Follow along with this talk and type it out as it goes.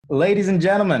Ladies and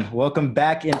gentlemen, welcome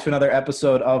back into another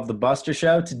episode of The Buster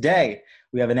Show. Today,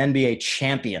 we have an NBA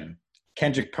champion,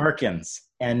 Kendrick Perkins,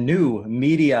 and new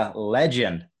media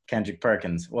legend, Kendrick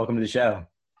Perkins. Welcome to the show.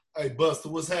 Hey, Buster,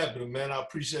 what's happening, man? I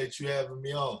appreciate you having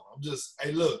me on.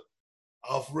 Hey, look,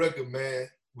 off record, man,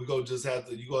 you're going to have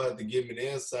to give me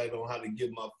the insight on how to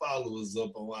get my followers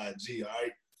up on IG, all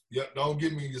right? Yeah, don't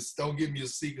give me a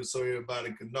secret so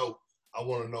everybody can know. I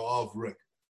want to know off record.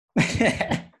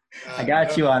 I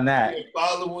got you on that.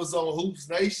 Followers on Hoops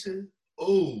Nation,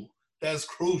 oh, that's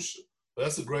crucial.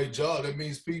 That's a great job. That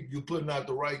means you're putting out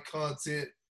the right content.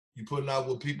 You're putting out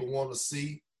what people want to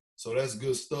see. So that's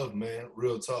good stuff, man.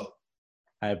 Real talk.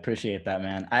 I appreciate that,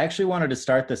 man. I actually wanted to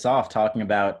start this off talking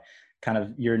about kind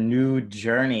of your new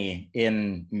journey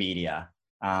in media.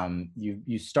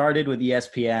 You started with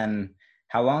ESPN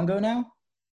how long ago now?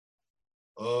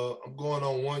 I'm going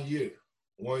on 1 year.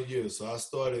 1 year. So I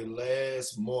started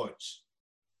last March.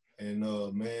 And,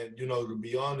 man, to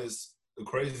be honest, the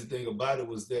crazy thing about it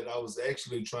was that I was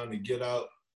actually trying to get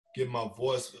my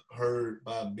voice heard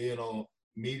by being on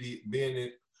media, being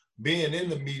in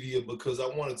the media, because I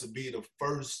wanted to be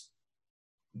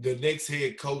the next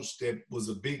head coach that was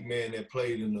a big man that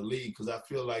played in the league, because I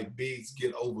feel like bigs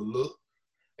get overlooked.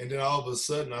 And then all of a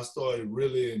sudden I started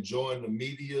really enjoying the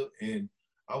media, and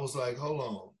I was like, hold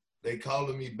on, they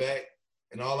calling me back,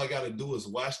 and all I got to do is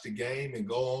watch the game and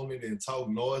go on it and talk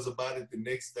noise about it the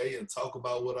next day and talk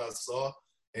about what I saw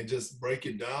and just break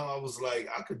it down. I was like,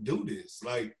 I could do this.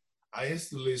 Like, I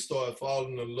instantly started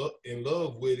falling in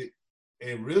love with it.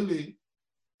 And really,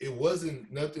 it wasn't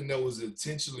nothing that was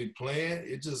intentionally planned.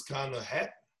 It just kind of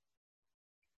happened.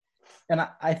 And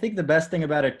I think the best thing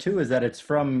about it, too, is that it's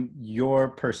from your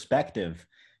perspective.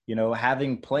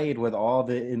 Having played with all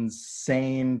the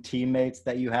insane teammates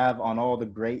that you have on all the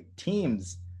great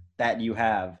teams that you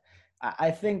have,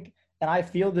 I think, and I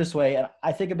feel this way, and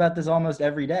I think about this almost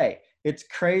every day. It's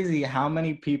crazy how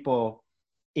many people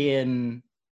in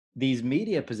these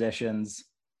media positions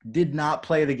did not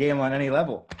play the game on any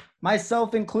level,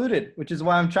 myself included, which is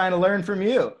why I'm trying to learn from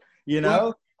you,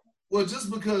 Well,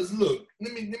 just because, look,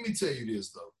 let me tell you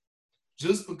this, though.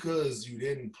 Just because you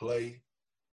didn't play,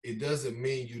 it doesn't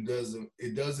mean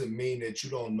that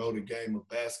you don't know the game of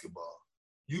basketball.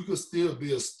 You could still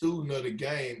be a student of the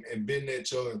game and been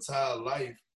at your entire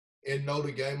life and know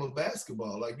the game of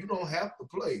basketball. Like, you don't have to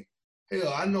play.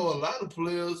 Hell, I know a lot of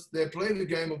players that play the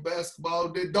game of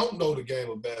basketball that don't know the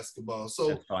game of basketball. So,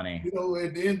 that's funny.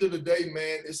 At the end of the day,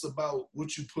 man, it's about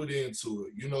what you put into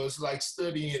it. It's like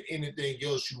studying anything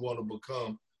else you want to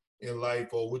become in life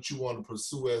or what you want to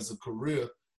pursue as a career.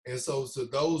 And so to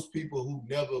those people who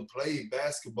never played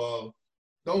basketball,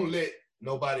 don't let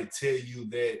nobody tell you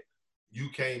that you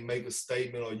can't make a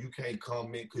statement or you can't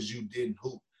comment because you didn't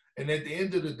hoop. And at the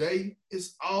end of the day,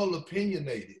 it's all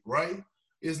opinionated, right?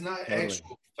 It's not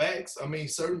actual facts. I mean,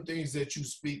 certain things that you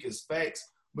speak is facts,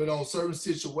 but on certain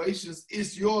situations,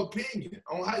 it's your opinion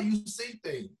on how you see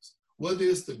things. Whether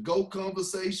it's the GOAT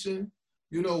conversation,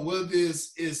 whether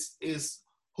it's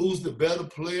who's the better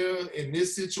player in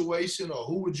this situation or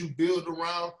who would you build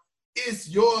around, it's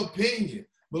your opinion.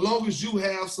 But long as you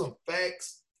have some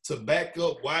facts to back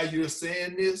up why you're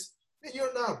saying this, then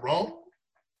you're not wrong.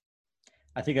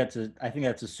 I think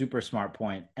that's a super smart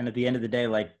point. And at the end of the day,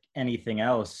 like anything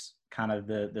else, kind of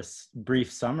the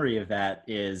brief summary of that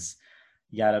is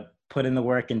you got to put in the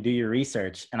work and do your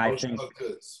research. And I think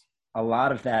a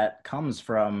lot of that comes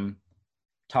from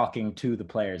talking to the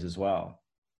players as well.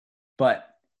 But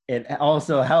it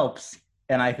also helps.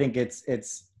 And I think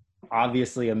it's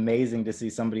obviously amazing to see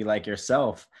somebody like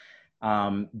yourself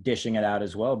dishing it out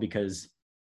as well, because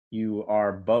you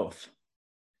are both.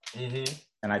 Mm-hmm.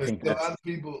 And I think a lot of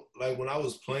people, like when I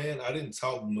was playing, I didn't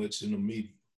talk much in the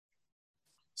media.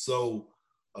 So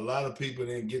a lot of people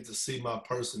didn't get to see my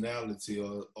personality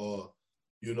or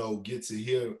get to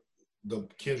hear the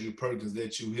Kendrick Perkins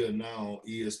that you hear now on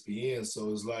ESPN. So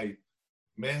it's like,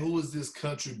 man, who is this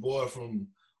country boy from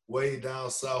way down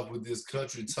south with this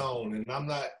country tone? And I'm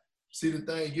not, see, the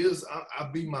thing is, I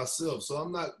be myself. So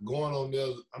I'm not going on there,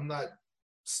 I'm not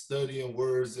studying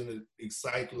words in an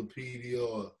encyclopedia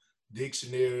or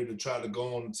dictionary to try to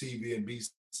go on the TV and be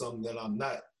something that I'm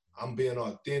not. I'm being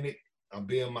authentic. I'm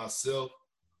being myself.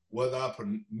 Whether I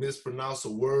mispronounce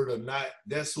a word or not,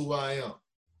 that's who I am.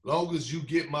 Long as you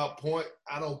get my point,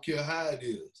 I don't care how it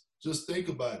is. Just think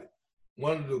about it.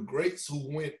 One of the greats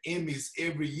who win Emmys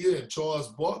every year, Charles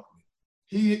Barkley,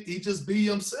 he just be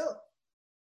himself.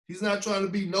 He's not trying to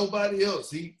be nobody else.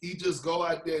 He just go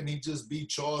out there and he just be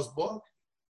Charles Barkley.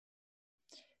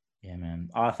 Yeah, man.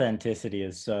 Authenticity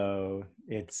is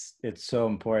it's so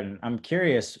important. I'm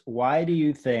curious, why do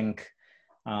you think,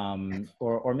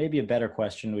 or maybe a better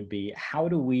question would be, how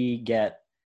do we get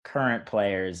current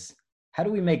players, how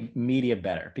do we make media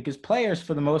better? Because players,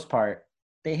 for the most part,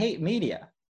 they hate media.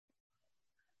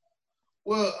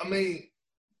 Well, I mean,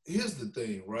 here's the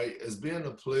thing, right? As being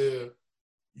a player,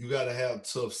 you got to have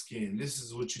tough skin. This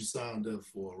is what you signed up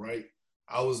for, right?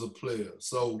 I was a player.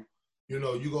 So, you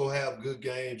know, you go have good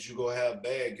games, you go have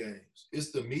bad games.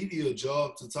 It's the media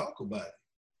job to talk about it,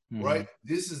 Hmm. right?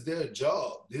 This is their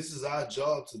job. This is our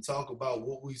job to talk about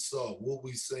what we saw, what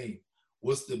we seen,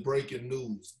 what's the breaking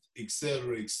news, et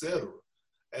cetera, et cetera.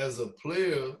 As a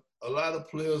player, a lot of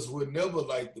players would never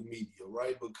like the media,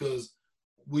 right? Because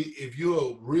if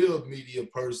you're a real media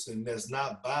person that's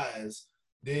not biased,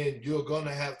 then you're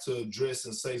gonna have to address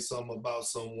and say something about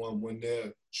someone when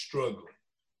they're struggling.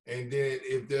 And then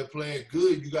if they're playing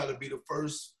good, you got to be the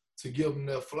first to give them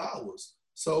their flowers.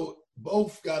 So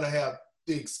both got to have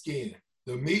thick skin.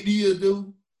 The media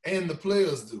do and the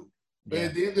players do. But Yeah.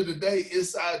 at the end of the day,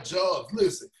 it's our jobs.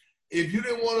 Listen, if you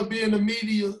didn't want to be in the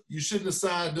media, you shouldn't have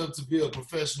signed up to be a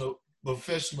professional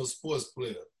sports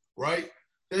player, right?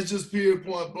 That's just period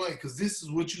point blank, because this is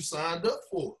what you signed up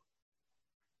for.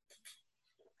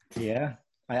 Yeah.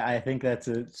 I think that's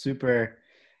a super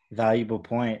valuable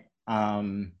point.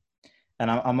 And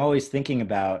I'm always thinking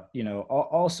about,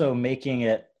 also making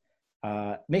it,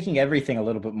 making everything a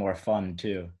little bit more fun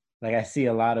too. Like I see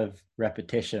a lot of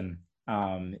repetition,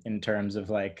 in terms of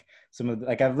like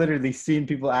like I've literally seen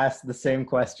people ask the same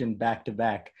question back to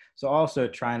back. So also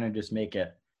trying to just make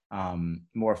it,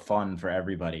 more fun for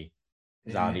everybody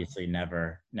is Mm-hmm. obviously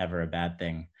never a bad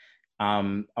thing.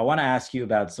 I want to ask you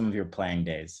about some of your playing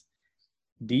days.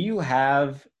 Do you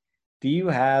have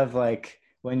like,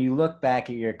 when you look back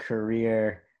at your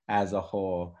career as a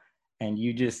whole, and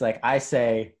you just, like I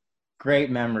say,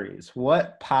 great memories,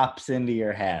 what pops into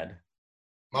your head?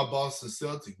 My Boston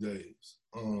Celtic days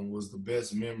was the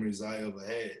best memories I ever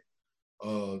had.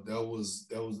 That was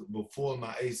before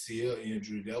my ACL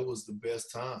injury. That was the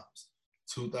best times.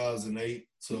 2008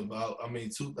 to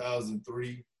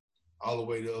 2003, all the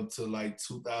way up to like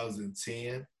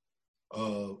 2010.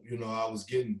 You know, I was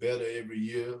getting better every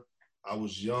year. I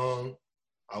was young.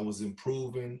 I was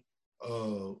improving.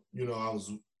 You know, I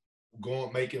was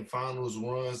making finals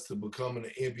runs to becoming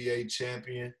an NBA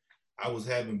champion. I was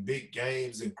having big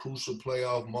games and crucial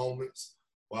playoff moments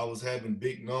where I was having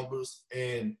big numbers.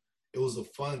 And it was a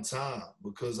fun time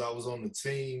because I was on the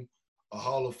team of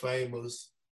Hall of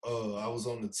Famers. I was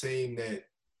on the team that,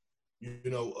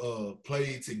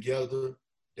 played together,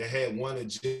 that had one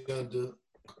agenda,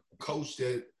 coach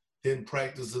that didn't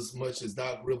practice as much as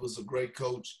Doc Rivers, a great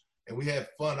coach. And we had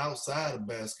fun outside of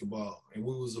basketball, and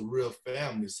we was a real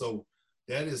family. So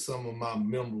that is some of my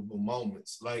memorable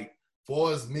moments. Like,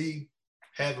 far as me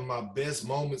having my best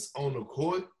moments on the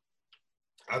court,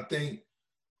 I think,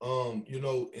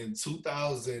 in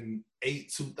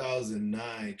 2008,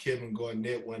 2009, Kevin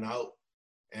Garnett went out.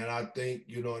 And I think,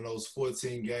 in those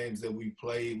 14 games that won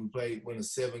a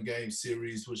 7-game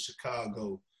series with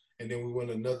Chicago. And then we won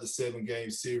another 7-game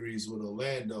series with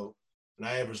Orlando. And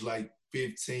I averaged like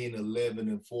 15, 11,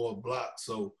 and 4 blocks.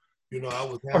 So, I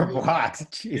was Or handling blocks,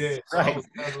 yeah, Jesus so I was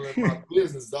Christ. handling my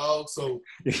business, dog. So,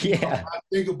 Yeah. I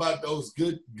think about those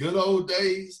good old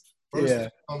days. First thing Yeah.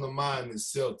 on the mind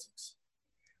is Celtics.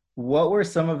 What were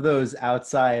some of those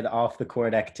outside off the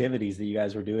court activities that you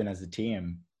guys were doing as a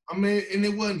team? I mean, and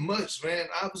it wasn't much, man.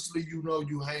 Obviously, you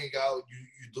hang out,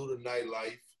 you do the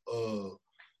nightlife.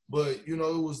 But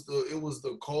it was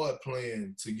the card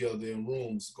playing together in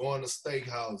rooms, going to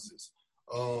steakhouses,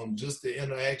 just the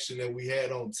interaction that we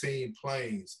had on team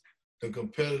planes, the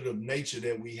competitive nature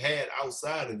that we had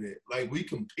outside of that. Like, we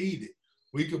competed.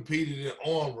 We competed in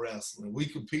arm wrestling. We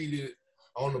competed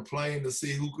on the plane to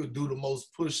see who could do the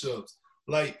most push-ups.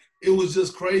 Like, it was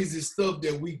just crazy stuff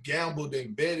that we gambled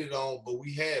and betted on, but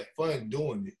we had fun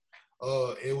doing it.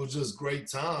 It was just great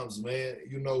times, man.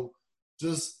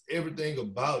 Just everything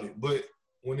about it. But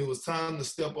when it was time to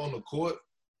step on the court,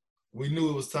 we knew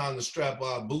it was time to strap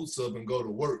our boots up and go to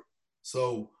work.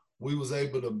 So we was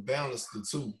able to balance the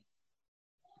two.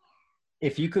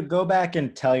 If you could go back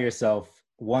and tell yourself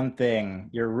one thing,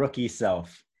 your rookie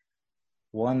self,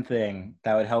 one thing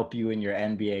that would help you in your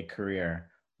NBA career,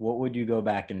 what would you go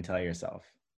back and tell yourself?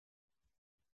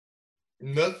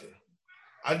 Nothing.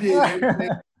 I did everything.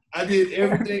 I did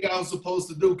everything I was supposed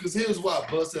to do. Because here's why,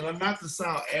 Bust, and I'm not to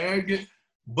sound arrogant,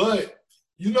 but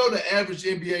the average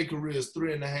NBA career is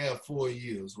 3.5, 4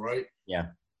 years, right? Yeah.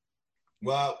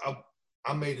 Well,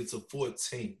 I made it to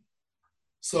 14.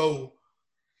 So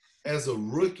as a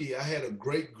rookie, I had a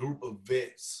great group of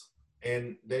vets,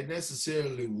 and they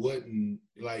necessarily wasn't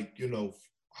like,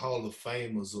 Hall of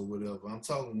Famers or whatever. I'm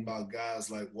talking about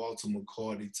guys like Walter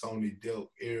McCarty, Tony Delk,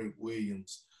 Eric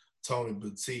Williams, Tony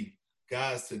Batiste,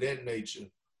 guys to that nature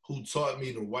who taught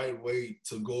me the right way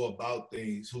to go about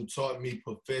things, who taught me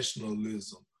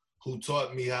professionalism, who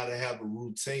taught me how to have a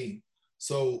routine.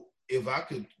 So if I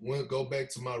could go back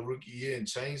to my rookie year and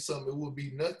change something, it would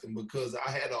be nothing because I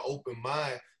had an open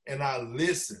mind and I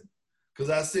listened. Because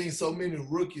I seen so many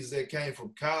rookies that came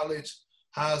from college,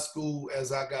 high school,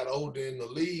 as I got older in the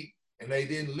league, and they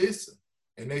didn't listen.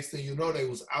 And next thing you know, they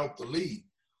was out the league.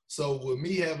 So with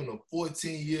me having a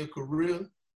 14-year career,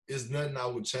 it's nothing I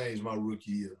would change my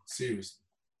rookie year. Seriously.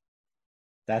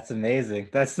 That's amazing.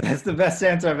 That's the best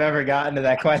answer I've ever gotten to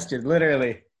that question,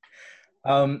 literally.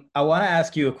 I want to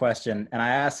ask you a question, and I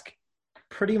ask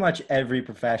pretty much every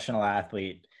professional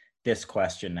athlete this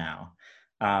question now,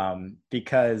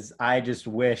 because I just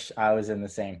wish I was in the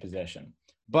same position.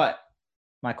 But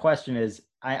my question is,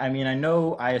 I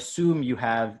assume you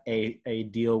have a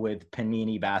deal with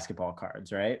Panini basketball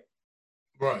cards, right?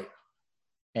 Right.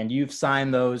 And you've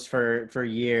signed those for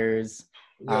years.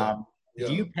 Yeah. Do Yeah.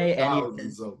 you pay any?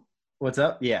 Thousands of them. What's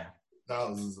up? Yeah.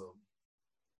 Thousands of them.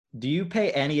 Do you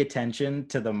pay any attention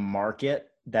to the market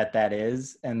that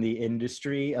is and the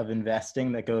industry of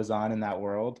investing that goes on in that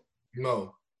world?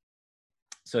 No.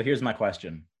 So here's my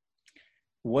question.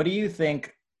 What do you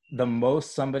think the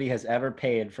most somebody has ever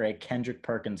paid for a Kendrick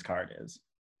Perkins card is?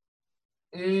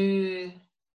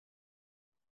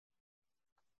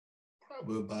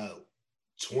 Probably about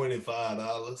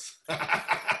 $25.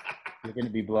 You're going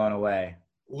to be blown away.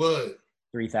 What?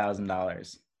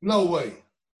 $3,000. No way.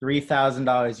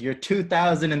 $3,000. Your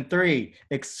 2003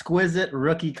 exquisite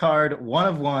rookie card, one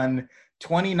of one,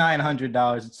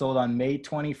 $2,900. It sold on May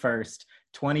 21st,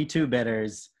 22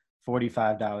 bidders,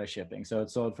 $45 shipping. So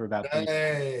it sold for about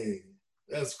Dang,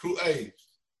 that's cool. Hey,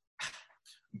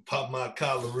 pop my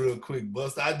collar real quick,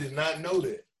 Bust. I did not know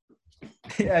that.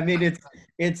 I mean,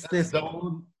 it's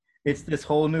this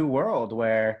whole new world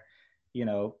where,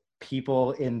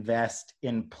 people invest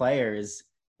in players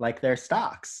like their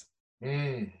stocks.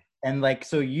 And like,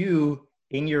 so you,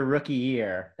 in your rookie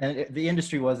year, and the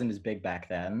industry wasn't as big back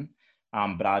then,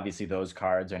 but obviously those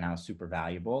cards are now super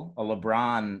valuable. A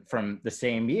LeBron from the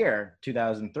same year,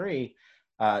 2003,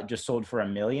 just sold for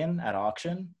 $1 million at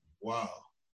auction. Wow.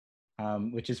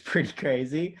 Which is pretty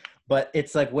crazy. But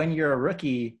it's like when you're a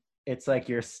rookie, it's like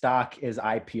your stock is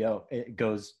IPO. It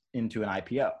goes into an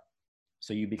IPO.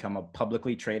 So you become a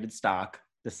publicly traded stock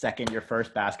the second your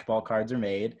first basketball cards are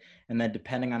made. And then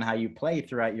depending on how you play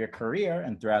throughout your career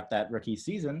and throughout that rookie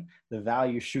season, the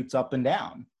value shoots up and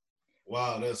down.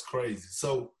 Wow, that's crazy.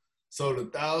 So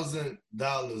the $1,000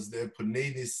 that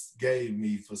Panini gave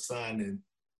me for signing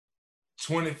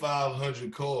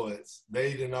 2,500 cards,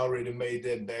 they done already made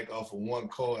that back off of one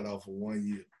card off of 1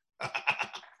 year.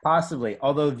 Possibly.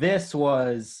 Although this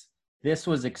was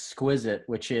exquisite,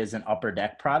 which is an upper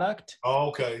deck product. Oh,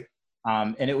 okay.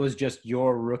 And it was just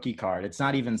your rookie card. It's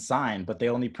not even signed, but they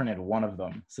only printed one of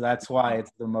them. So that's why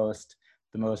it's the most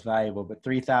valuable. But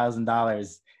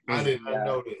 $3,000 I did not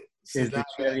know that. Is the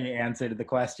trivia answer to the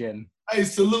question. Hey,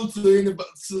 salute to anybody.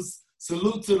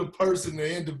 Salute to the person,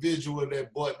 the individual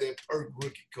that bought that Perk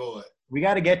rookie card. We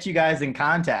got to get you guys in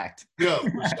contact. Yeah, for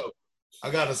sure.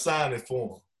 I got to sign it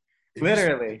for him. If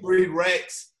literally. 3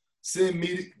 racks, send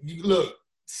me, look,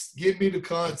 give me the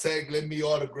contact. Let me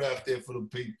autograph that for the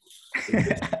people.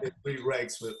 3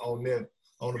 racks on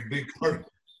a big Perk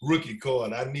rookie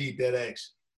card. I need that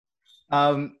action.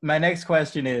 My next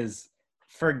question is,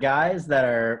 for guys that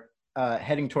are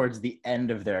heading towards the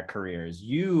end of their careers,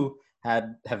 you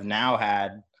have now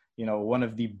had, one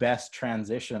of the best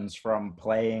transitions from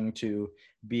playing to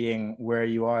being where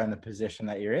you are in the position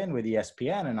that you're in with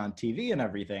ESPN and on TV and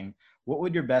everything. What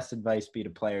would your best advice be to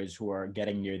players who are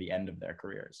getting near the end of their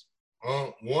careers?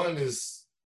 One is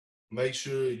make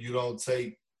sure you don't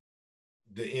take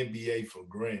the NBA for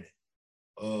granted.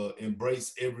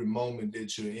 Embrace every moment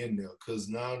that you're in there. Because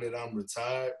now that I'm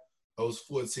retired, those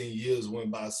 14 years went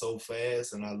by so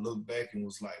fast, and I look back and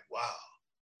was like, wow,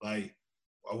 like,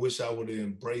 I wish I would have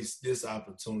embraced this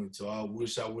opportunity. I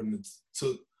wish I wouldn't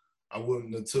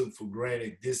have took for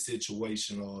granted this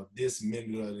situation or this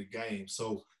minute of the game.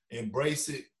 So embrace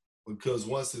it, because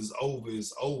once it's over,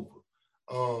 it's over.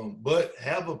 But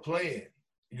have a plan.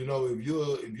 If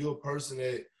you're a person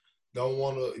that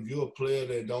if you're a player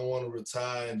that don't want to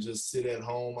retire and just sit at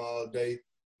home all day,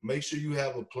 make sure you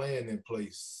have a plan in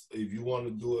place if you want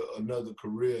to do another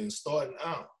career and starting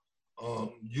out.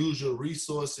 Use your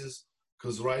resources,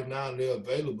 because right now they're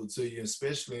available to you,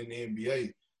 especially in the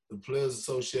NBA. The Players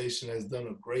Association has done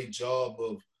a great job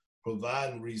of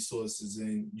providing resources,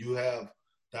 and you have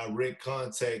direct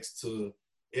contacts to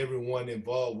everyone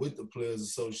involved with the Players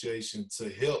Association to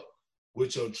help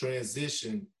with your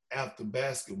transition after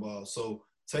basketball. So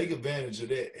take advantage of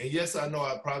that. And yes, I know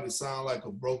I probably sound like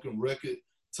a broken record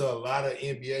to a lot of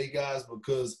NBA guys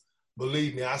because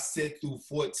believe me, I sat through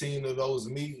 14 of those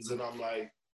meetings and I'm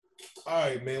like, all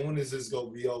right, man, when is this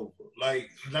gonna be over? Like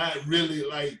not really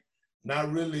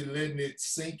letting it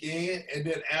sink in. And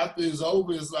then after it's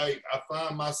over, it's like I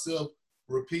find myself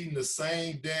repeating the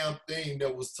same damn thing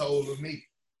that was told to me.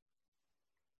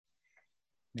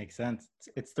 Makes sense.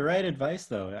 It's the right advice,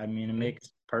 though. I mean, it makes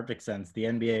perfect sense. The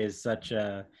NBA is such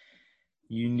a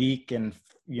unique and,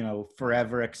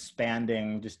 forever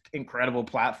expanding, just incredible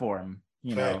platform,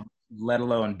 let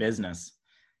alone business.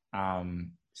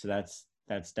 So that's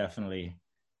definitely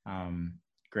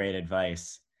great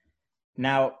advice.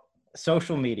 Now,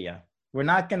 social media. We're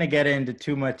not going to get into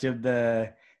too much of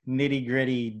the nitty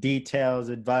gritty details,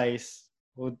 advice.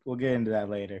 We'll get into that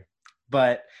later.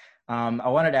 But I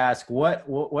wanted to ask, what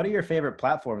are your favorite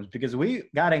platforms? Because we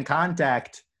got in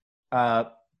contact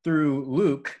through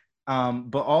Luke,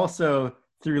 but also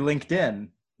through LinkedIn.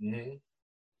 Mm-hmm.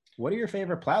 What are your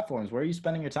favorite platforms? Where are you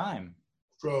spending your time?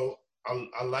 Bro,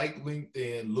 I like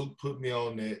LinkedIn. Luke put me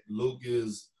on that. Luke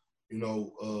is,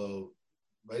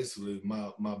 basically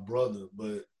my brother,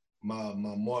 but my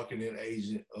marketing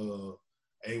agent,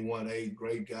 A18,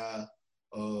 great guy.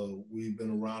 We've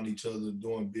been around each other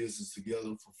doing business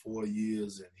together for 4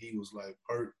 years, and he was like,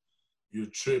 Perk, you're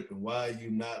tripping. Why are you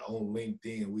not on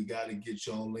LinkedIn? We got to get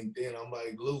you on LinkedIn. I'm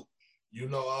like, Luke,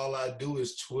 all I do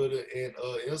is Twitter and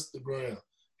Instagram.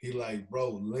 He like,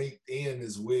 bro, LinkedIn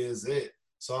is where it's at.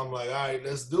 So I'm like, all right,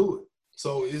 let's do it.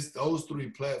 So it's those 3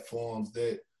 platforms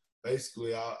that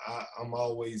basically I'm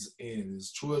always in.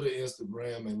 It's Twitter,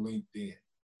 Instagram, and LinkedIn.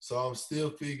 So I'm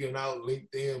still figuring out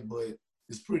LinkedIn, but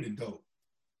it's pretty dope.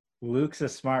 Luke's a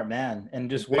smart man. And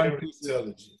just very one piece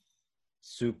intelligent.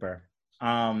 Super.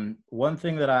 One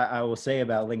thing that I will say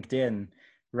about LinkedIn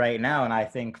right now, and I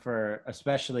think for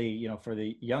especially, for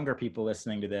the younger people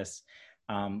listening to this,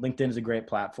 LinkedIn is a great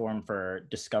platform for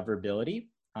discoverability,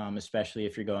 especially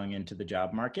if you're going into the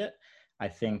job market. I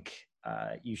think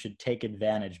you should take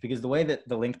advantage because the way that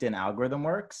the LinkedIn algorithm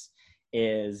works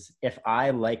is if I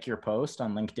like your post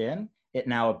on LinkedIn, it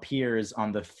now appears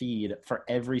on the feed for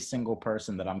every single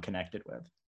person that I'm connected with.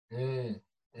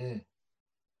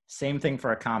 Same thing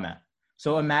for a comment.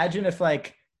 So imagine if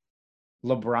like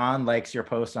LeBron likes your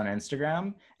post on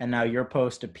Instagram and now your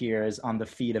post appears on the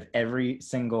feed of every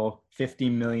single 50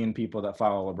 million people that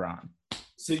follow LeBron.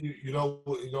 See, you know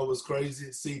what's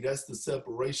crazy? See, that's the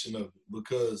separation of it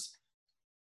because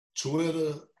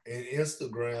Twitter and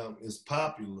Instagram is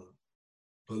popular,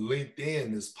 but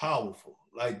LinkedIn is powerful.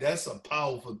 Like that's a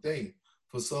powerful thing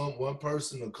for one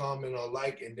person to comment or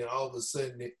like, and then all of a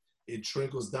sudden it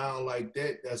trickles down like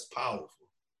that. That's powerful.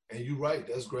 And you're right.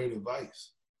 That's great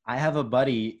advice. I have a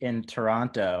buddy in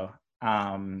Toronto,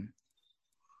 and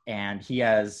he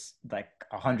has like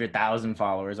 100,000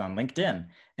 followers on LinkedIn.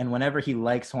 And whenever he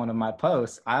likes one of my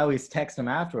posts, I always text him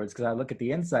afterwards because I look at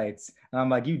the insights and I'm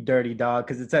like, you dirty dog,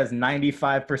 because it says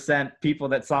 95% people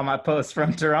that saw my post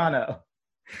from Toronto.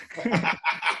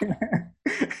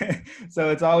 So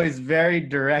it's always very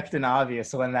direct and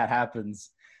obvious when that happens.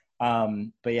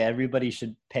 But yeah, everybody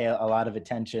should pay a lot of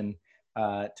attention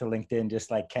to LinkedIn,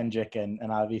 just like Kendrick and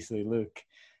obviously Luke.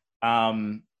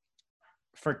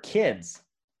 For kids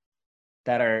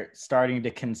that are starting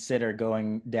to consider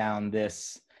going down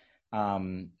this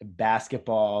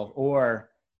basketball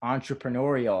or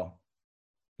entrepreneurial,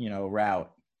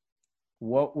 route,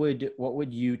 what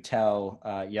would you tell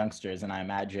youngsters? And I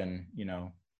imagine,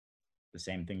 the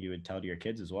same thing you would tell to your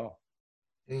kids as well.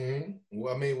 Mm-hmm.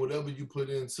 Well, I mean, whatever you put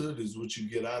into it is what you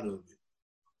get out of it.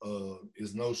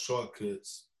 There's no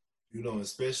shortcuts,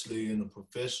 especially in the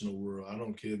professional world. I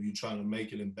don't care if you're trying to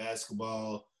make it in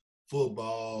basketball,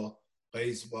 football,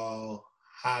 baseball,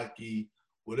 hockey,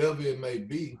 whatever it may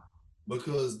be,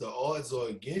 because the odds are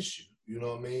against you. You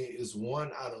know what I mean? It's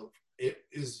one out of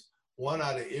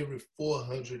every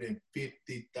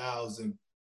 450,000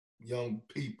 young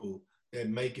people that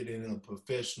make it in a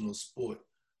professional sport.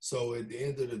 So at the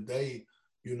end of the day,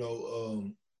 you're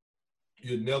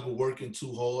never working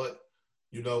too hard,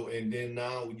 and then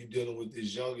now when you're dealing with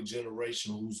this younger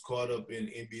generation who's caught up in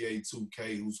NBA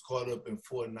 2K, who's caught up in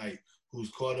Fortnite,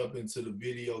 who's caught up into the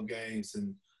video games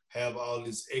and have all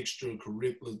these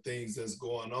extracurricular things that's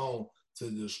going on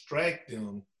to distract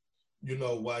them, you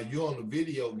know, while you're on the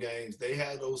video games, they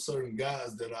have those certain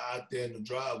guys that are out there in the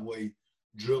driveway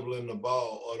dribbling the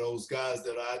ball, or those guys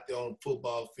that are out there on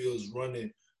football fields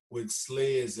running with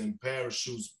sleds and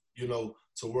parachutes, you know,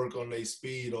 to work on their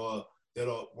speed, or that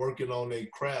are working on their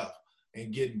craft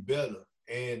and getting better.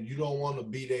 And you don't want to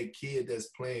be that kid that's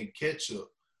playing catch up.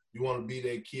 You want to be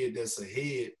that kid that's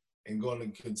ahead and going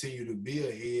to continue to be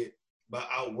ahead by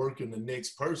outworking the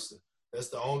next person. That's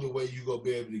the only way you're going to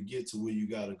be able to get to where you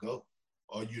got to go,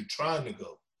 or you're trying to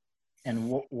go.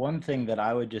 And one thing that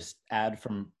I would just add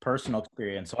from personal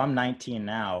experience, so I'm 19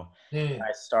 now. I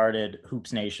started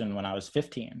Hoops Nation when I was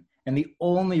 15. And the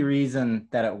only reason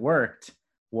that it worked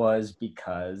was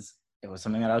because it was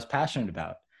something that I was passionate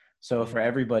about. So for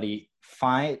everybody,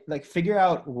 figure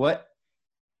out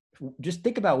just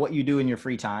think about what you do in your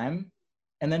free time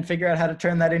and then figure out how to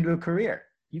turn that into a career.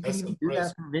 You can even do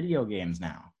that for video games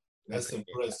now. That's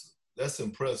impressive. That's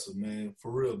impressive, man.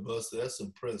 For real, Buster. That's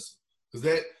impressive.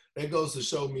 Because that goes to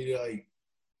show me that, like,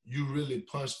 you really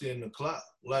punched in the clock.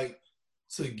 Like,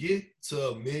 to get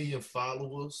to 1 million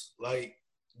followers, like,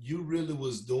 you really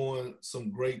was doing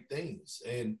some great things.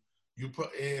 And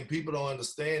people don't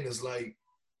understand. It's like,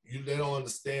 they don't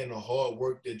understand the hard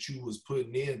work that you was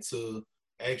putting into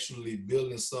actually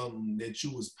building something that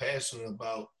you was passionate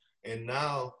about. And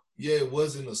now, yeah, it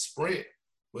wasn't a sprint,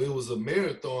 but it was a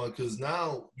marathon, because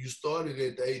now you started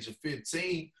at the age of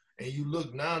 15 and you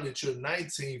look now that you're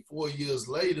 19, 4 years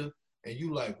later, and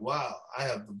you like, wow, I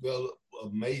have developed a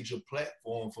major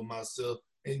platform for myself,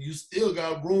 and you still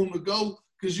got room to go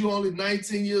because you're only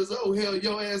 19 years old. Hell,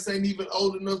 your ass ain't even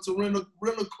old enough to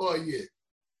rent a car yet.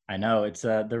 I know it's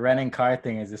the renting car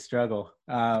thing is a struggle.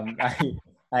 I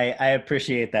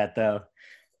appreciate that though.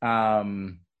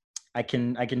 I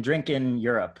can drink in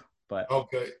Europe, but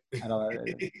okay, I don't.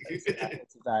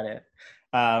 That's about it.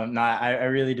 No, I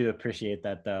really do appreciate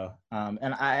that though,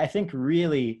 and I think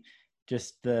really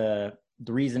just the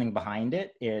reasoning behind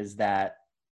it is that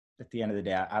at the end of the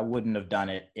day, I wouldn't have done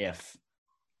it if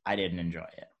I didn't enjoy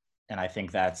it, and I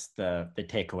think that's the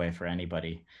takeaway for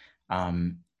anybody.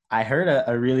 I heard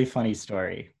a really funny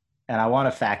story, and I want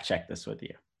to fact check this with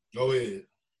you. Go ahead.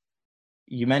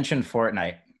 You mentioned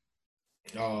Fortnite.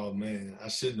 Oh man, I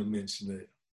shouldn't have mentioned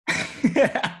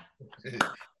that.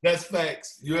 That's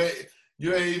facts. You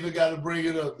ain't even got to bring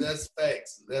it up. That's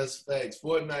facts. That's facts.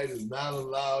 Fortnite is not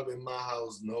allowed in my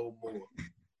house no more.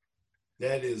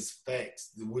 That is facts.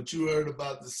 What you heard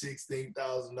about the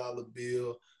 $16,000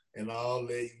 bill and all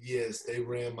that, yes, they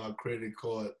ran my credit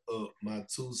card up. My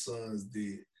 2 sons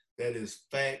did. That is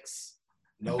facts.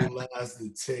 No lies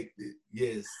detected.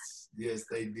 Yes,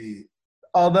 they did.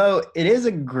 Although it is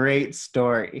a great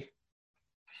story.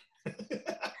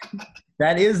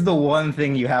 That is the one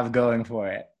thing you have going for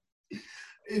it.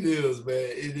 It is, man.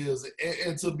 It is.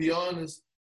 And to be honest,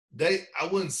 I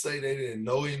wouldn't say they didn't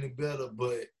know any better,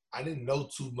 but I didn't know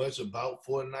too much about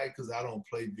Fortnite because I don't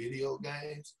play video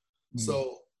games.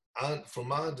 So from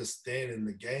my understanding,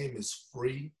 the game is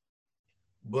free.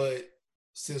 But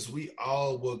since we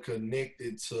all were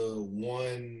connected to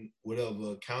one,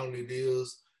 whatever account it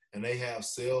is, and they have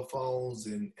cell phones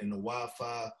and the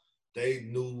Wi-Fi, they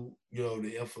knew,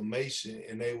 the information,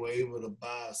 and they were able to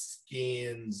buy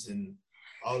skins and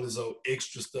all this old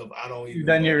extra stuff. I don't even You've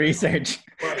done know. your research.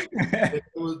 Right. It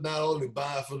was not only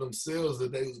buying for themselves,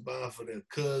 that they was buying for their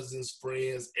cousins,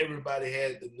 friends. Everybody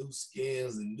had the new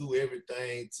skins and knew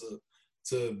everything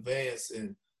to advance.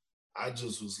 And I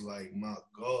just was like, my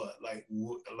God, like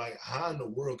how in the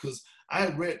world? Because I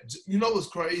had read, what's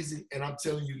crazy? And I'm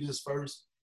telling you this first.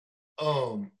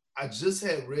 I just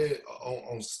had read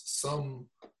on some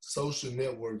social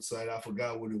network site, I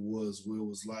forgot what it was, where it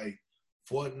was like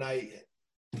Fortnite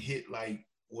hit like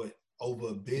what, over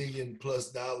 $1 billion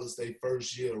plus they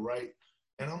first year, right?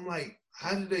 And I'm like,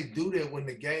 how did they do that when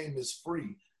the game is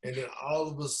free? And then all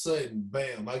of a sudden,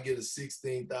 bam, I get a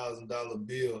 $16,000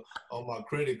 bill on my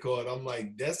credit card. I'm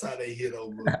like, that's how they hit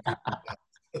over $1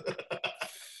 billion.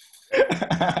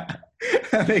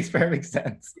 That makes perfect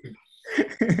sense.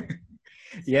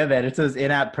 Yeah, man, it's those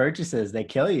in-app purchases. They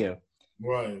kill you.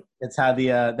 Right. It's how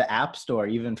the App Store,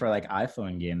 even for like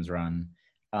iPhone games, run.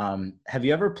 Have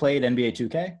you ever played NBA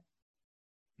 2K?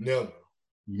 Never.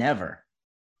 Never.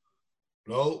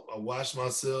 No, I watched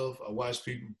myself. I watched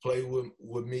people play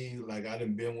with me. Like, I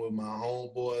done been with my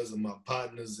homeboys and my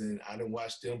partners, and I didn't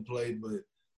watch them play, but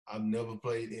I've never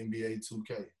played NBA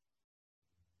 2K.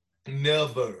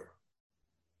 Never.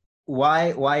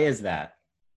 Why is that?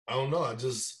 I don't know.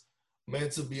 Man,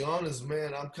 to be honest,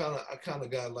 man, I kind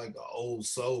of got like an old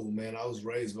soul, man. I was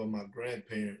raised by my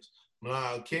grandparents. But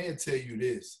I can tell you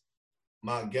this.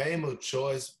 my game of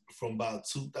choice from about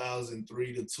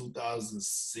 2003 to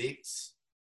 2006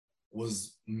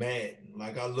 was Madden.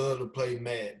 Like, I love to play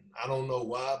Madden. I don't know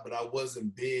why, but I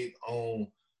wasn't big on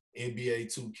NBA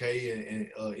 2K and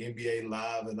NBA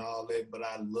Live and all that, but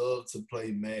I love to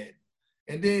play Madden.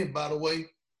 And then, by the way,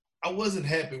 I wasn't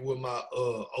happy with my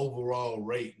overall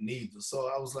rate neither.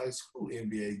 So I was like, screw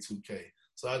NBA 2K.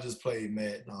 So I just played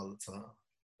Madden all the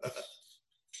time.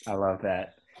 I love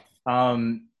that.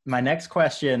 My next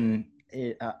question,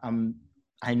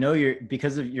 I know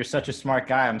because you're such a smart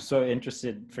guy, I'm so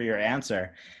interested for your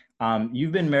answer.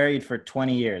 You've been married for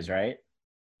 20 years, right?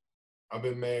 I've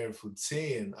been married for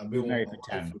 10. I've You've been been with married my for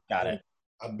wife 10. for Got 20. it.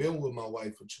 I've been with my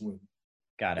wife for 20.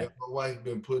 Got Yeah, it. my wife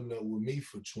been putting up with me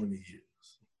for 20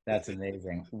 That's years.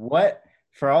 amazing.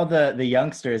 For all the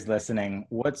youngsters listening,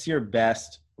 what's your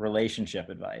best relationship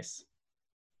advice?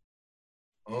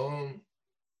 um,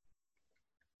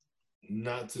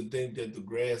 Not to think that the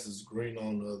grass is green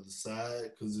on the other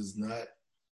side, because it's not.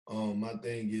 My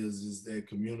thing is that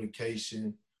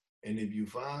communication, and if you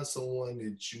find someone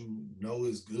that you know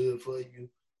is good for you,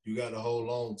 you got to hold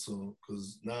on to them,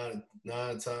 because nine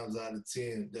times out of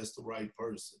 10, that's the right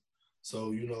person.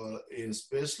 So,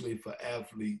 especially for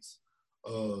athletes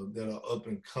that are up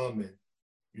and coming,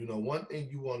 one thing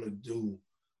you want to do,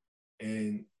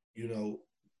 and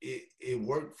it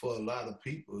worked for a lot of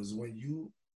people, is when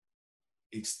you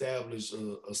establish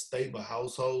a stable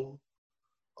household.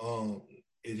 Um,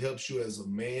 it helps you as a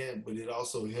man, but it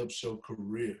also helps your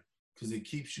career, because it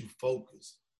keeps you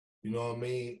focused. You know what I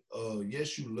mean?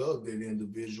 Yes, you love that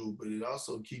individual, but it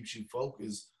also keeps you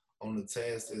focused on the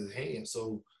task at hand.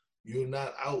 So you're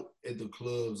not out at the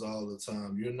clubs all the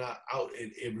time. You're not out at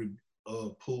every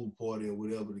pool party or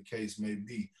whatever the case may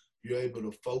be. You're able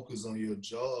to focus on your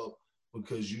job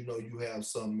because you know you have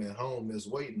something at home that's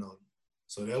waiting on you.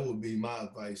 So that would be my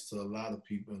advice to a lot of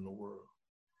people in the world.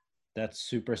 That's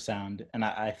super sound. And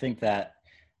I think that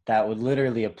would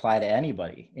literally apply to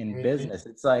anybody in Mm-hmm. business.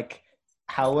 It's like,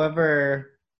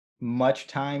 however much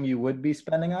time you would be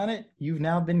spending on it, you've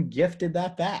now been gifted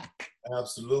that back.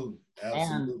 Absolutely. And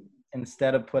Absolutely.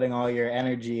 instead of putting all your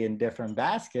energy in different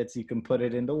baskets, you can put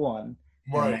it into one.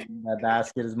 And Right. then that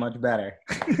basket is much better.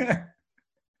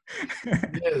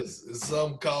 Yes, it's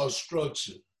something called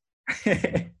structure.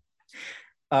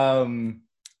 um,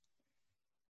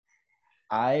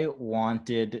 I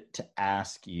wanted to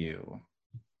ask you,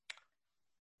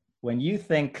 when you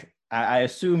think, I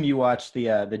assume you watched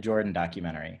the Jordan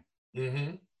documentary.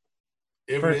 Mm-hmm.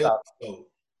 Every First off, episode.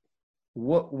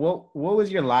 what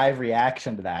was your live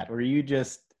reaction to that? Were you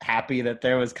just happy that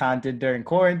there was content during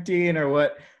quarantine, or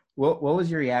what was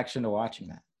your reaction to watching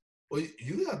that? Well,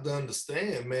 you have to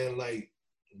understand, man, like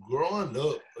growing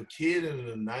up, a kid in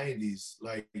the 90s,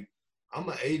 like I'm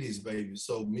an 80s baby.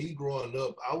 So me growing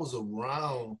up, I was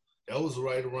around, that was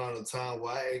right around the time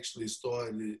where I actually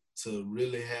started to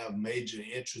really have major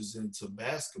interest into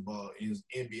basketball, in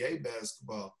NBA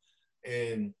basketball.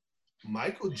 And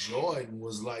Michael Jordan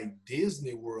was like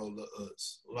Disney World to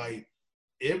us. Like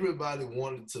everybody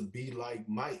wanted to be like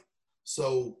Mike.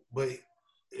 So, but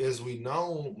as we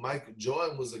know, Michael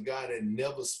Jordan was a guy that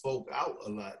never spoke out a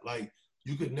lot. Like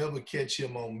you could never catch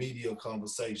him on media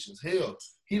conversations. Hell,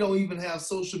 he don't even have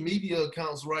social media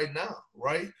accounts right now,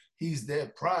 right? He's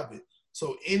that private.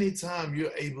 So anytime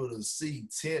you're able to see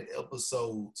 10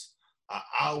 episodes, an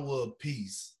hour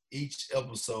apiece, each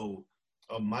episode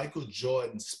of Michael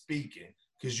Jordan speaking,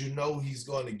 because you know he's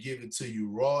going to give it to you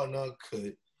raw and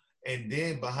uncut. And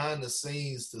then behind the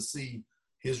scenes to see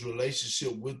his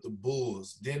relationship with the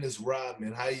Bulls, Dennis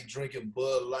Rodman, how he drinking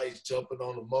Bud Lights, jumping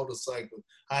on a motorcycle,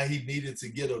 how he needed to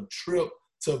get a trip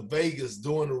to Vegas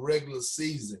during the regular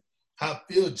season, how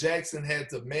Phil Jackson had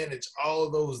to manage all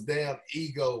those damn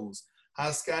egos, how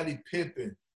Scottie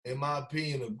Pippen, in my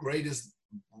opinion, the greatest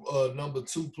number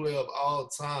 2 player of all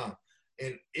time,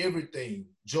 and everything.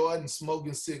 Jordan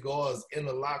smoking cigars in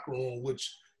the locker room,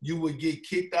 which you would get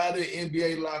kicked out of the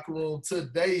NBA locker room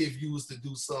today if you was to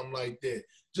do something like that.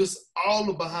 Just all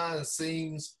the behind the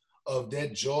scenes of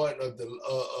that Jordan,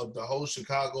 of the whole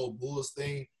Chicago Bulls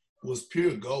thing, was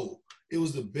pure gold. It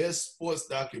was the best sports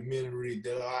documentary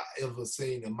that I ever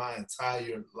seen in my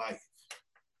entire life.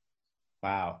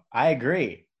 Wow, I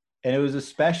agree. And it was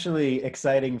especially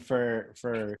exciting for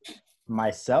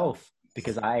myself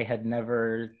because I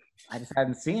just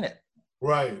hadn't seen it.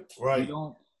 Right, You right,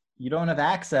 don't you don't have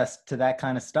access to that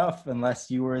kind of stuff unless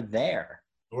you were there.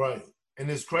 right. And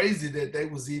it's crazy that they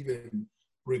was even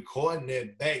recording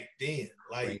that back then.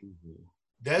 Like, Crazy.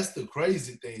 that's the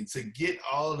crazy thing, to get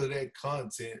all of that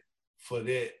content for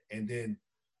that and then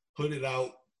put it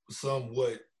out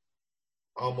somewhat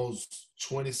almost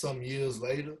 20-something years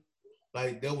later,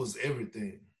 like that was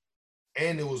everything.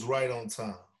 And it was right on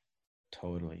time.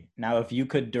 Totally. Now, if you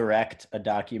could direct a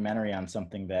documentary on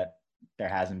something that there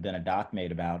hasn't been a doc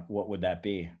made about, what would that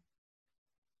be?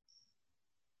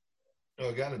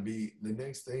 It gotta be the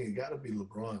next thing, it gotta be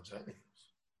LeBron James.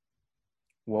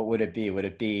 What would it be? Would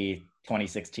it be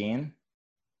 2016?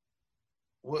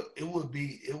 What it would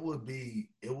be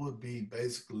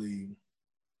basically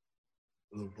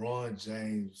LeBron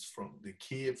James, from the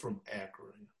kid from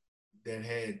Akron that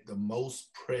had the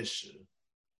most pressure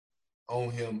on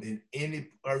him in any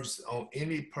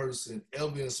person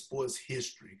ever in sports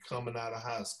history coming out of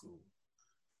high school,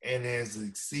 and has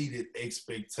exceeded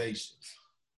expectations.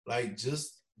 Like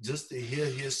just to hear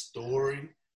his story,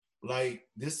 like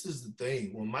this is the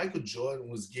thing. When Michael Jordan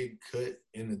was getting cut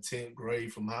in the 10th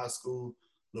grade from high school,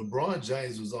 LeBron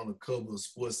James was on the cover of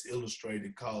Sports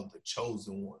Illustrated called The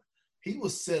Chosen One. He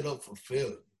was set up for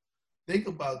failure. Think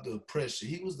about the pressure.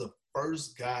 He was the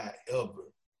first guy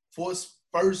ever, first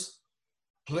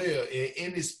player in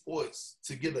any sports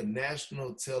to get a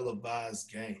national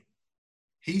televised game.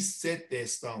 He set that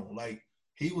stone. Like,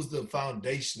 he was the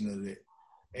foundation of that.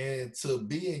 And to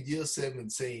be in year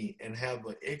 17 and have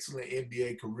an excellent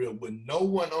NBA career with no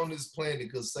one on this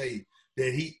planet could say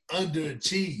that he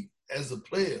underachieved as a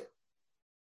player,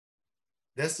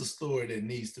 that's a story that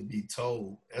needs to be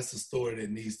told. That's a story that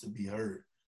needs to be heard.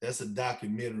 That's a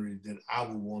documentary that I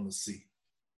would want to see.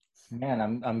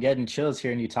 Man, I'm getting chills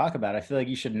hearing you talk about it. I feel like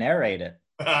you should narrate it.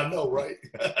 I know, right?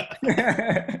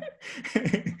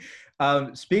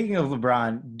 Speaking of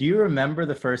LeBron, do you remember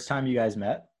the first time you guys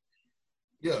met?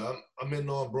 Yeah, I'm been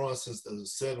knowing Braun since the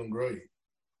 7th grade.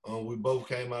 We both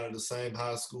came out of the same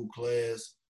high school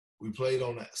class. We played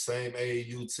on the same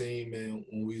AAU team, and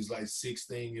when we was like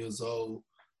 16 years old,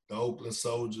 the Oakland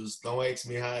Soldiers. Don't ask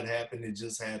me how it happened; it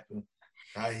just happened.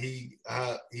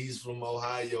 He's from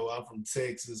Ohio, I'm from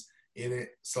Texas. In it,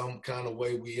 some kind of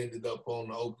way, we ended up on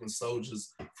the Oakland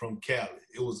Soldiers from Cali.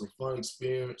 It was a fun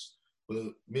experience, but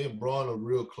me and Braun are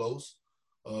real close.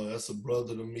 That's a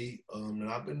brother to me, and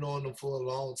I've been knowing him for a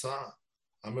long time.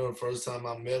 I remember the first time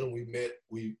I met him, we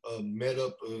met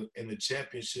up in a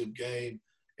championship game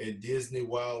at Disney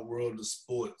Wild World of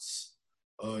Sports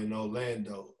in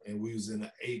Orlando, and we was in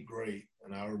the 8th grade.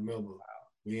 And I remember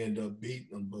we ended up beating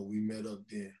them, but we met up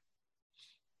then.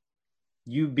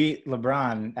 You beat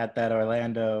LeBron at that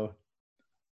Orlando.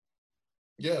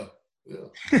 Yeah.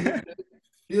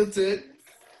 He'll take.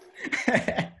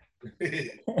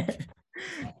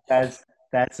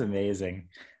 That's amazing.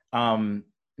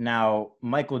 Now,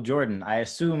 Michael Jordan, I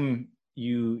assume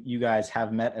you guys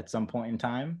have met at some point in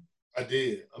time. I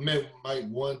did. I met Mike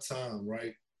one time,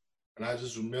 right? And I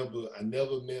just remember I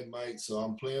never met Mike, so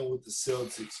I'm playing with the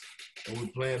Celtics, and we're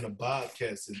playing the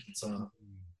Bobcats at the time.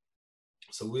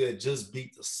 So we had just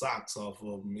beat the socks off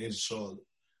of them in Charlotte.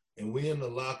 And we in the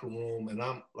locker room, and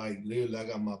I'm like, literally, I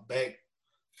got my back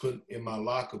put in my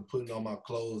locker, putting on my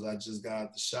clothes. I just got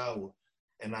out the shower,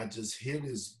 and I just hear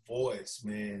this voice,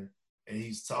 man. And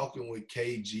he's talking with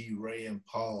KG, Ray, and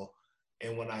Paul.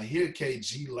 And when I hear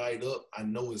KG light up, I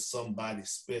know it's somebody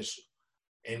special.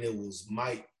 And it was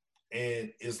Mike.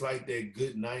 And it's like that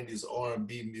good 90s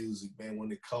R&B music, man.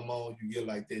 When it come on, you get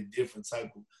like that different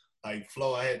type of like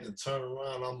flow. I had to turn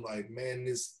around. I'm like, man,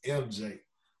 this MJ.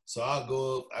 So I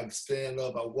go up, I stand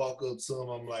up, I walk up to him.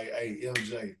 I'm like, hey,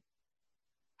 MJ,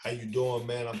 how you doing,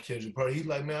 man? I'm Kendrick Perkins. He's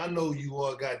like, man, I know who you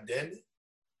are, goddammit.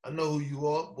 I know who you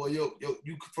are. Boy,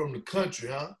 you from the country,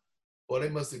 huh? Boy, they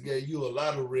must have gave you a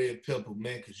lot of red pepper,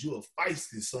 man, because you a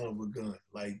feisty son of a gun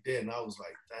like that. And I was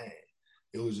like, dang.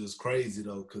 It was just crazy,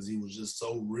 though, because he was just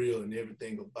so real, and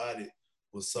everything about it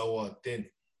was so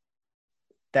authentic.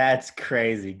 That's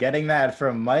crazy. Getting that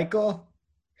from Michael,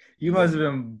 you must have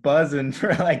been buzzing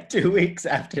for like 2 weeks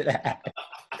after that.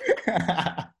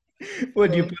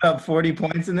 Would you put up 40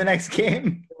 points in the next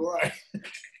game? Right.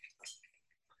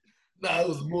 No, it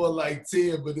was more like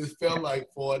 10, but it felt like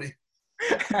 40.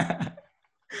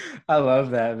 I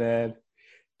love that, man.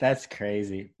 That's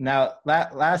crazy. Now,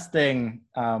 last thing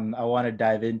I want to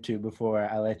dive into before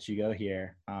I let you go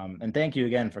here, and thank you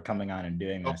again for coming on and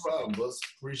doing this. No problem, boss.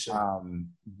 Appreciate it.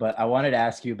 But I wanted to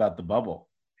ask you about the bubble.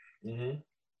 Mm-hmm.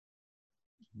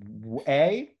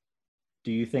 A,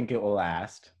 do you think it will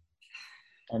last?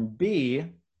 And B,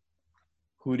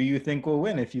 who do you think will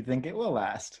win if you think it will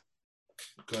last?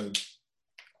 Okay.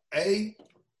 A,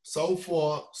 so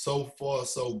far,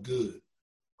 so good.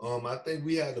 I think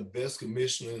we had the best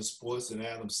commissioner in sports in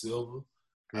Adam Silver.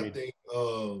 Great. I think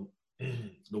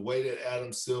the way that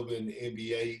Adam Silver and the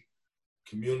NBA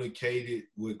communicated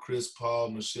with Chris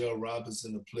Paul, Michelle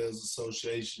Robinson, the Players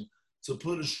Association, to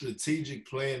put a strategic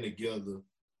plan together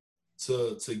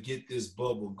to get this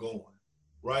bubble going.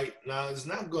 Right now, it's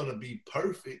not going to be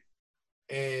perfect.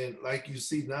 And like you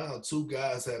see now, 2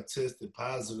 guys have tested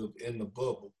positive in the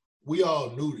bubble. We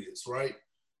all knew this, right?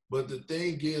 But the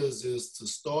thing is to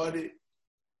start it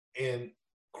and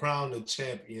crown the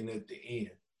champion at the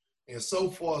end. And so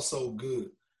far, so good.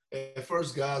 At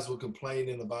first, guys were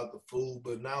complaining about the food,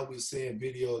 but now we're seeing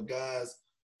video of guys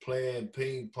playing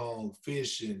ping pong,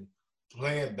 fishing,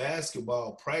 playing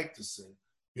basketball, practicing,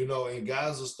 and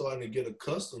guys are starting to get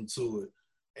accustomed to it.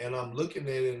 And I'm looking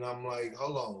at it and I'm like,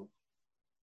 hold on,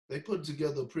 they put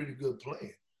together a pretty good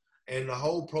plan. And the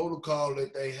whole protocol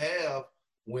that they have,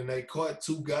 when they caught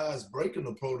 2 guys breaking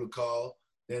the protocol,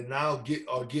 that now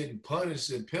are getting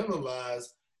punished and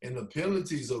penalized, and the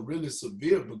penalties are really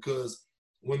severe because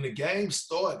when the games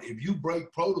start, if you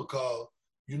break protocol,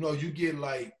 you get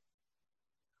like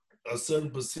a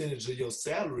certain percentage of your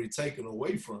salary taken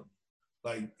away from you.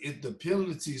 Like if the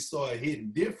penalties start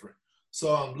hitting different.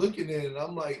 So I'm looking at it and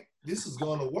I'm like, this is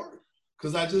going to work.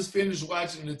 Because I just finished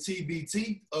watching the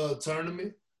TBT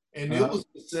tournament and it was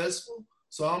successful.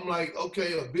 So I'm like,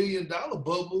 okay, $1 billion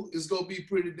bubble is going to be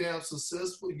pretty damn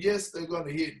successful. Yes, they're going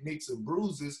to hit nicks and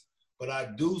bruises, but I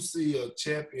do see a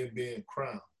champion being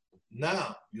crowned.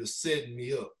 Now you're setting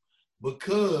me up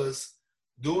because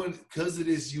of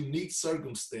this unique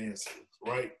circumstances,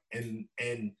 right?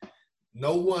 And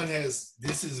no one has,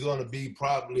 this is going to be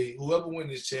probably, whoever wins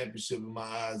this championship in my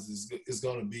eyes is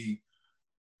going to be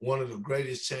one of the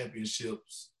greatest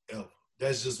championships ever.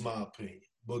 That's just my opinion.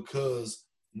 Because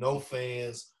no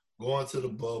fans, going to the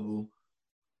bubble,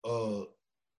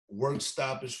 work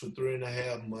stoppage for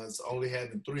 3.5 months, only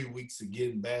having 3 weeks to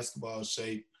get in basketball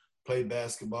shape, play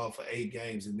basketball for 8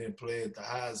 games, and then play at the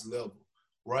highest level,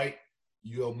 right?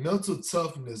 Your mental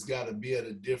toughness got to be at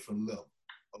a different level,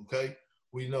 okay?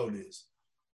 We know this.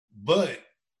 But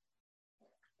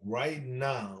right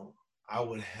now, I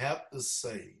would have to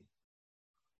say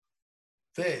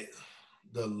that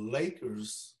the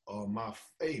Lakers are my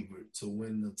favorite to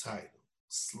win the title.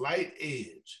 Slight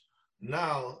edge.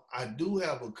 Now, I do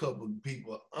have a couple of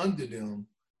people under them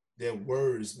that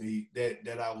worries me,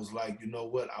 that I was like, you know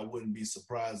what, I wouldn't be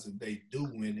surprised if they do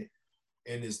win it.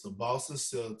 And it's the Boston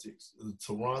Celtics, the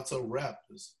Toronto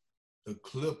Raptors, the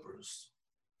Clippers,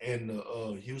 and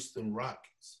the Houston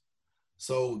Rockets.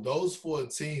 So those 4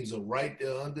 teams are right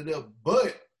there under them.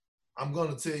 But I'm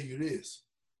going to tell you this.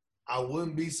 I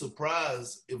wouldn't be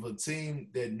surprised if a team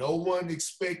that no one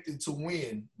expected to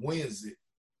win wins it,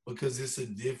 because it's a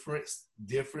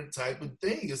different type of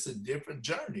thing. It's a different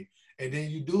journey. And then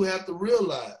you do have to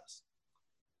realize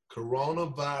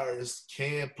coronavirus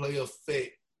can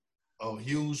affect a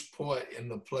huge part in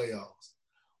the playoffs.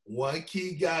 One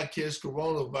key guy catch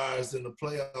coronavirus in the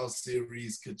playoff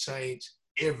series could change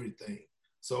everything.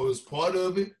 So it's part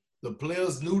of it. The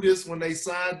players knew this when they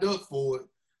signed up for it.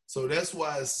 So that's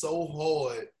why it's so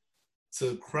hard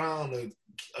to crown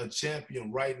a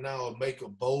champion right now or make a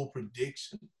bold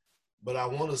prediction. But I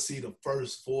want to see the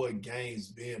first 4 games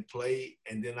being played,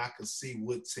 and then I can see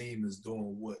what team is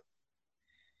doing what.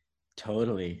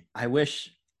 Totally. I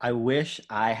wish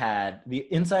I had the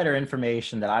insider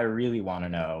information that I really want to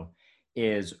know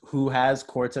is who has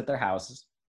courts at their houses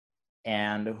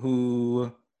and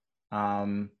who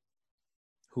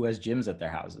has gyms at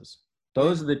their houses.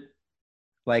 Those are the,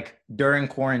 like, during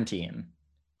quarantine.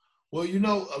 Well,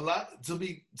 a lot, to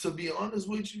be honest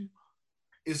with you,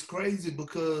 it's crazy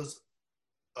because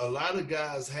a lot of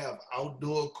guys have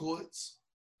outdoor courts,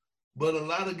 but a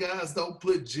lot of guys don't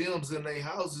put gyms in their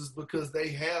houses because they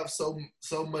have so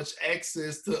much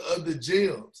access to other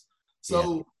gyms.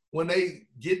 So when they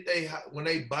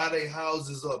buy their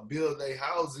houses or build their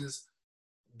houses,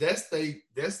 that's their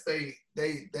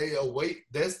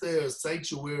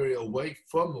sanctuary away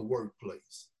from the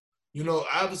workplace.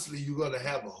 Obviously you're gonna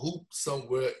have a hoop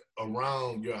somewhere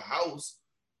around your house,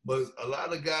 but a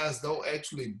lot of guys don't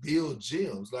actually build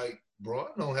gyms. Like Braun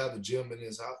don't have a gym in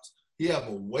his house. He have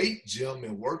a weight gym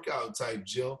and workout type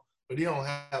gym, but he don't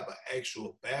have an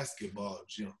actual basketball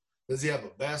gym. Does he have a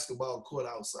basketball court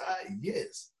outside?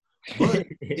 Yes. But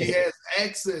he has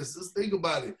access. Let's think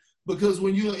about it. Because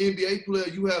when you're an NBA player,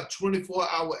 you have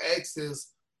 24-hour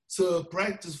access to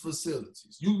practice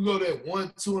facilities. You can go there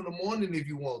 1, 2 in the morning if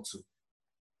you want to.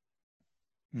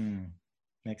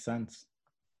 Makes sense.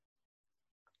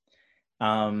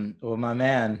 Well, my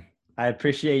man, I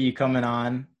appreciate you coming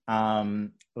on.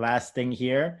 Last thing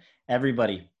here,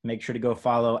 everybody, make sure to go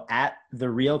follow at The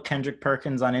Real Kendrick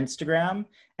Perkins on Instagram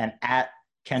and at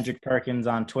Kendrick Perkins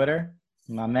on Twitter.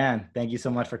 My man, thank you so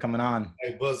much for coming on.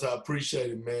 Hey, Buzz, I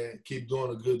appreciate it, man. Keep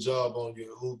doing a good job on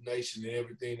your Hoop Nation and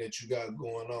everything that you got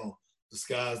going on. The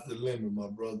sky's the limit, my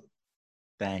brother.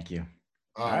 Thank you.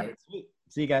 All All right, right. sweet.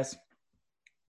 See you guys.